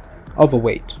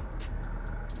 overweight,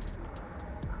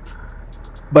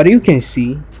 but you can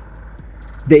see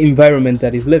the environment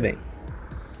that is living,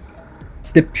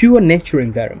 the pure nature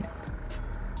environment.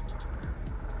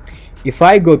 If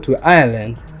I go to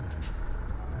Ireland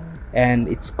and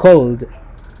it's cold,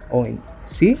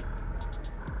 see,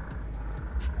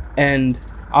 and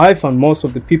I found most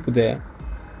of the people there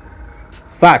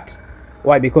fat.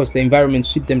 Why? Because the environment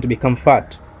suits them to become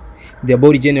fat. Their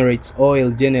body generates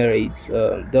oil, generates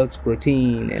those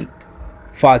protein and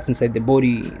fats inside the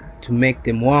body to make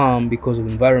them warm because of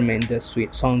the environment that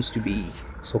sounds to be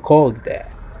so cold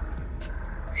there.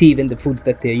 See, even the foods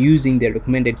that they're using, they're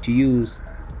recommended to use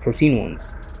protein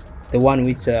ones, the one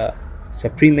which are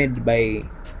supplemented by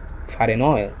fat and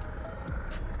oil.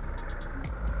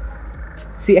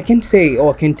 See, I can't say,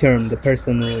 I can't term the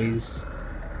person who is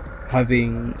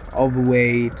having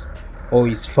overweight or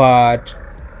is fat.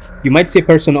 You might say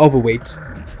person overweight,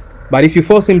 but if you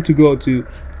force him to go to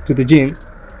the gym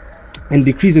and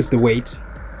decreases the weight,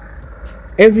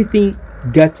 everything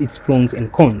got its pros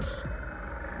and cons.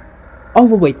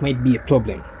 Overweight might be a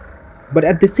problem, but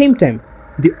at the same time,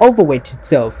 the overweight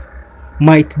itself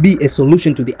might be a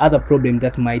solution to the other problem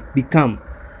that might come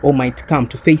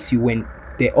to face you when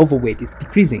the overweight is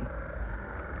decreasing.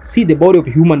 See, the body of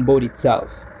a human body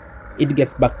itself, it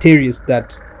gets bacteria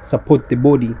that support the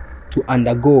body to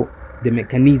undergo the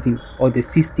mechanism or the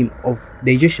system of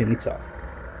digestion itself.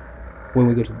 When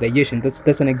we go to digestion,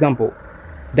 that's an example.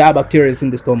 There are bacteria in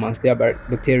the stomach, there are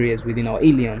bacteria within our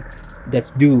ileum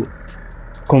that do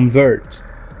convert,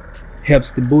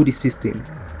 helps the body system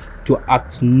to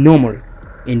act normal,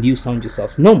 and you sound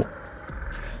yourself normal.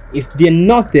 If they're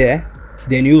not there,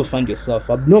 then you will find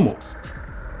yourself abnormal.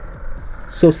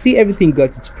 So see, everything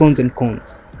got its pros and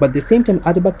cons, but at the same time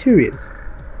other bacteria.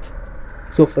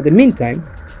 So for the meantime,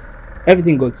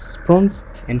 everything got its pros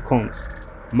and cons.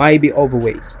 Might be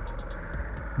overweight,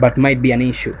 but might be an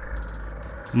issue.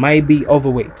 Might be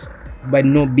overweight, but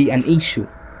not be an issue.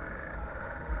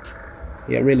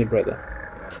 Yeah, really, brother.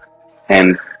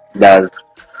 And does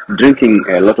drinking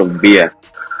a lot of beer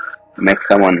make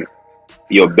someone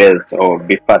your best or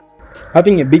be fat?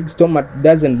 Having a big stomach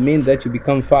doesn't mean that you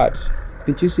become fat.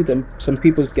 Did you see some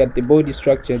people's got the body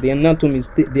structure, the anatomy is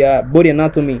their body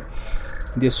anatomy,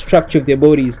 the structure of their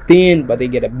body is thin, but they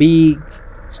get a big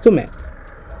stomach.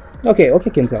 Okay,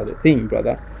 can tell the thing,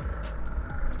 brother.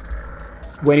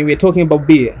 When we were talking about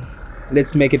beer,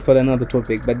 let's make it for another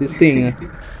topic. But this thing,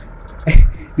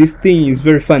 this thing is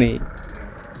very funny.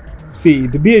 See,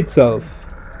 the beer itself,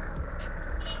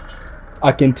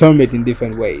 I can term it in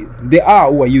different ways. There are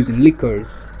who are using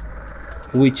liquors,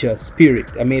 which are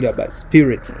made up by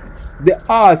spirits. There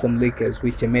are some liquors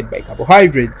which are made by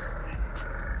carbohydrates.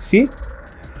 See,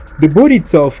 the body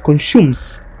itself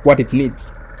consumes what it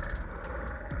needs.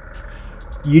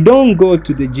 You don't go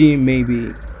to the gym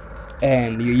maybe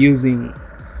and you're using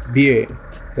beer,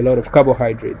 a lot of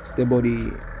carbohydrates. The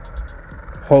body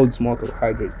holds more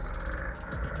carbohydrates.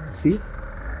 See,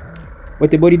 what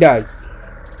the body does,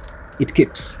 it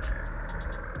keeps.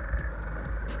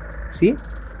 See,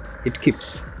 it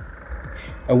keeps,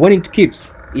 and when it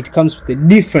keeps, it comes with the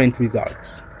different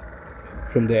results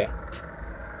from there.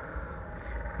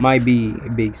 Might be a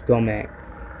big stomach,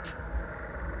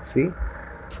 see,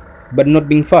 but not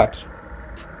being fat.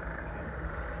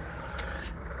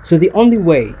 So the only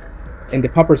way and the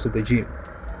purpose of the gym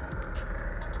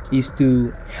is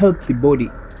to help the body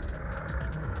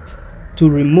to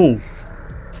remove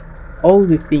all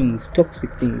the things,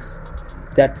 toxic things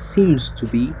that seems to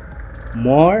be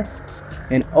more,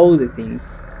 and all the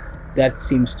things that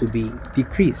seems to be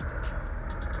decreased.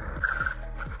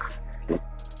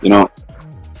 You know,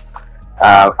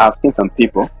 I've seen some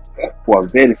people who are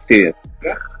very serious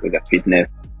with their fitness.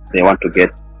 They want to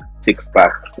get six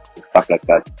packs, stuff like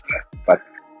that. But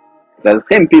they're the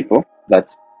same people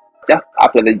that just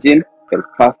after the gym, they'll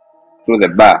pass through the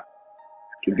bar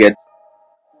to get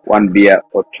one beer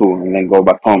or two and then go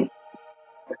back home.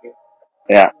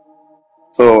 Yeah.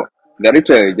 So they're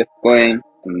literally just going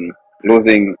and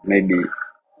losing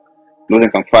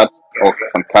some fat or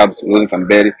some carbs, losing some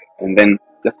belly, and then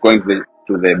just going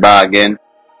to the bar again,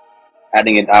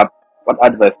 adding it up. What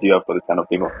advice do you have for this kind of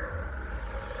people?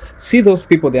 See, those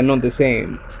people, they're not the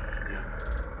same.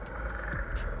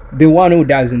 The one who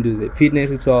doesn't do the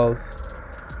fitness itself,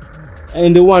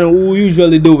 and the one who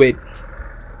usually do it,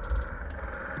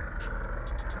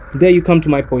 there you come to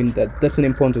my point that that's an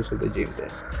importance of the gym. Then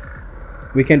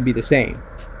we can't be the same.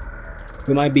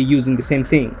 We might be using the same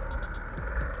thing,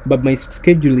 but my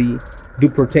schedule do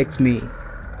protect me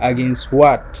against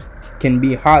what can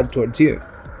be hard towards you.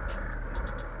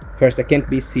 First, I can't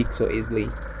be sick so easily,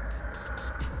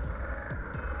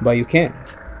 but you can.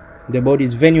 The body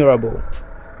is vulnerable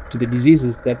to the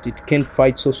diseases that it can't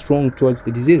fight so strong towards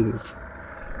the diseases.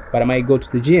 But I might go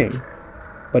to the gym,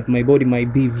 but my body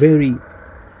might be very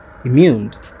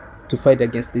immune to fight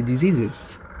against the diseases.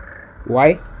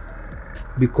 Why?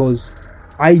 Because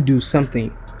I do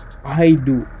something. I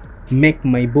do make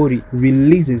my body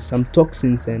releases some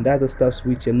toxins and other stuff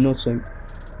which are not so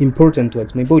important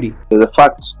towards my body. The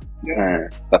fact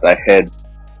that I heard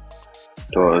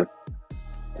was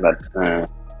that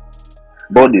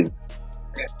bodies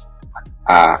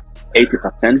are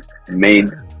 80% made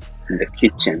in the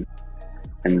kitchen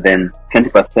and then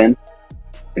 20%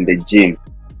 in the gym.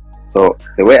 So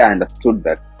the way I understood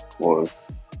that was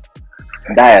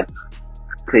diet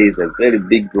plays a very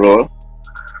big role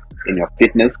in your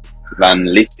fitness than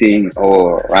lifting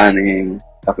or running,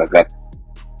 stuff like that.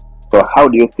 So how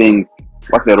do you think,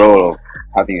 what's the role of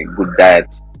having a good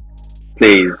diet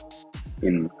plays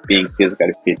in being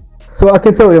physically fit? So I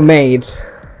can tell you, mate,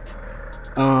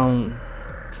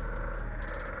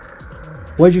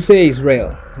 what you say is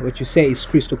real. What you say is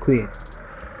crystal clear.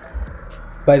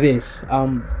 By this,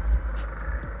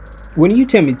 when you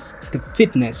tell me the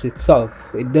fitness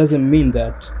itself, it doesn't mean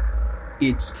that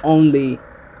it's only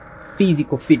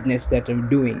physical fitness that I'm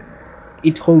doing.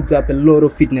 It holds up a lot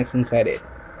of fitness inside it.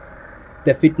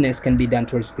 The fitness can be done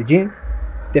towards the gym.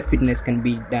 The fitness can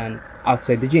be done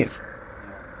outside the gym.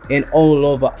 And all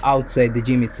over outside the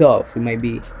gym itself, it might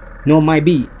be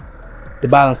the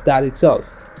balanced diet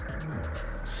itself.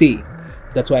 See,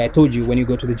 that's why I told you when you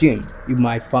go to the gym, you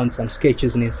might find some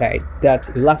sketches inside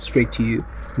that illustrate to you,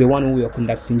 the one who you are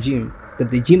conducting gym, that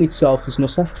the gym itself is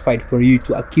not satisfied for you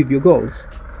to achieve your goals.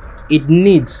 It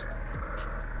needs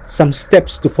some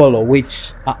steps to follow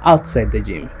which are outside the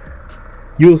gym.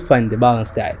 You'll find the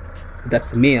balanced diet.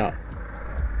 That's a meal.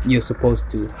 You're supposed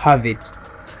to have it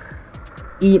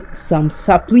in some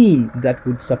supplement that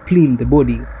would supplement the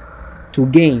body to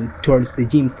gain towards the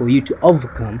gym for you to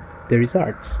overcome the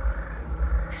results.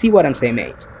 See what I'm saying,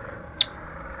 mate?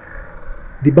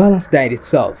 The balanced diet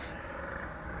itself,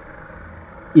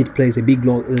 it plays a big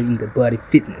role in the body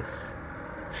fitness.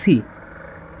 See,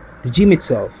 the gym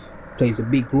itself plays a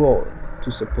big role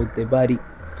to support the body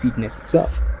fitness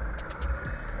itself.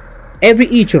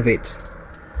 Each of it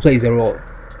plays a role.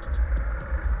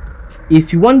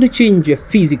 If you want to change your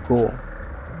physical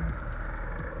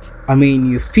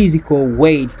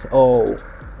weight, or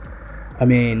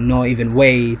not even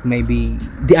weight, maybe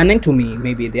the anatomy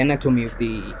of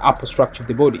the upper structure of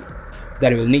the body,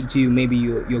 that will need you, maybe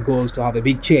your goal is to have a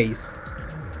big chest.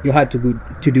 You had to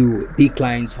do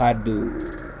declines, you had to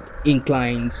do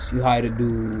inclines, you had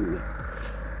to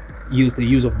use the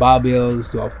use of barbells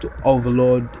to have to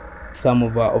overload some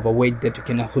of a weight that you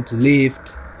can afford to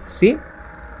lift. See?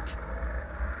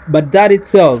 But that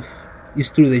itself is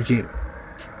through the gym,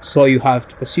 so you have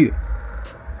to pursue.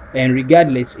 And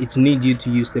regardless, it needs you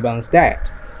to use the balanced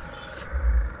diet.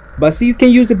 But see, you can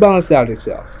use the balanced diet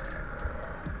itself.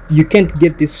 You can't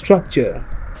get the structure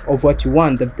of what you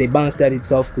want that the balanced diet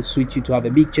itself could switch you to have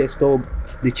a big chest or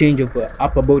the change of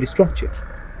upper body structure.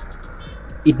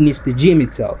 It needs the gym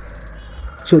itself.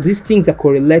 So these things are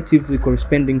correlatively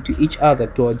corresponding to each other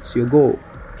towards your goal.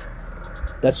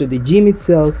 That's why the gym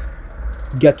itself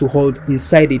got to hold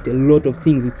inside it a lot of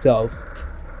things itself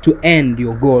to end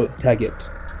your goal target.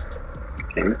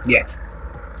 Okay. Yeah.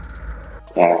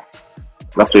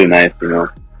 That's really nice,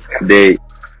 Today we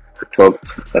talked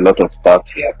a lot of stuff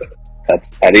that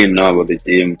I didn't know about the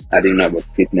gym, I didn't know about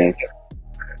fitness,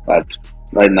 but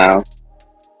right now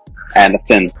I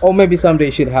understand. Or maybe someday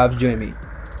you should have joined me.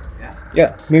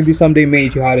 Yeah, maybe someday,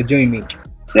 mate, you had to join me.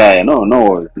 Yeah, no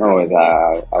worries.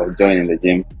 I'll join in the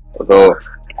gym, although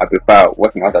I prefer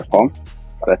working out at home,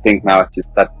 but I think now I should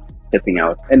start stepping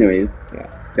out. Anyways,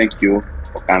 thank you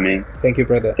for coming. Thank you,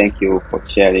 brother. Thank you for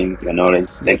sharing your knowledge.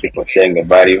 Thank you for sharing the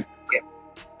value.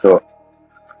 So,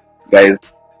 guys,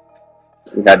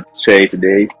 we had Trey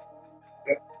today.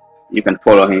 You can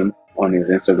follow him on his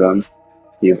Instagram.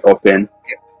 He is open.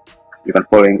 You can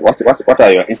follow him. What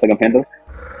are your Instagram handles?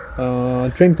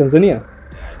 Train Tanzania.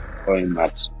 Follow him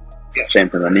at Train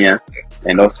Tanzania.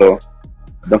 And also,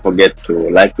 don't forget to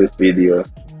like this video,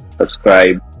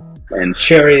 subscribe, and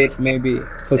share it. Maybe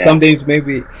for some days,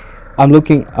 maybe I'm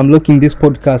looking this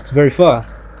podcast very far.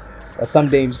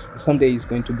 Someday it's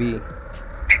going to be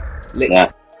lit. Yeah,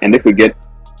 and if we get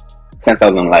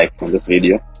 10,000 likes on this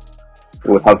video,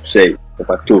 we'll have Trey for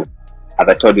part 2. As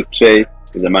I told you, Trey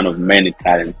is a man of many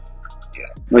talents.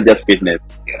 Not just fitness.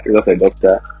 He's also a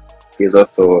doctor. He's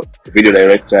also a video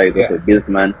director. He's also a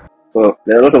businessman. So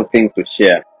there are a lot of things to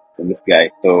share from this guy.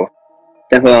 So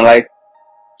 10,000 likes,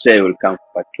 Trey will come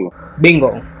for part 2.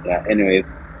 Bingo. Yeah. Anyways,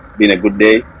 it's been a good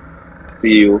day.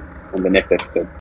 See you on the next episode.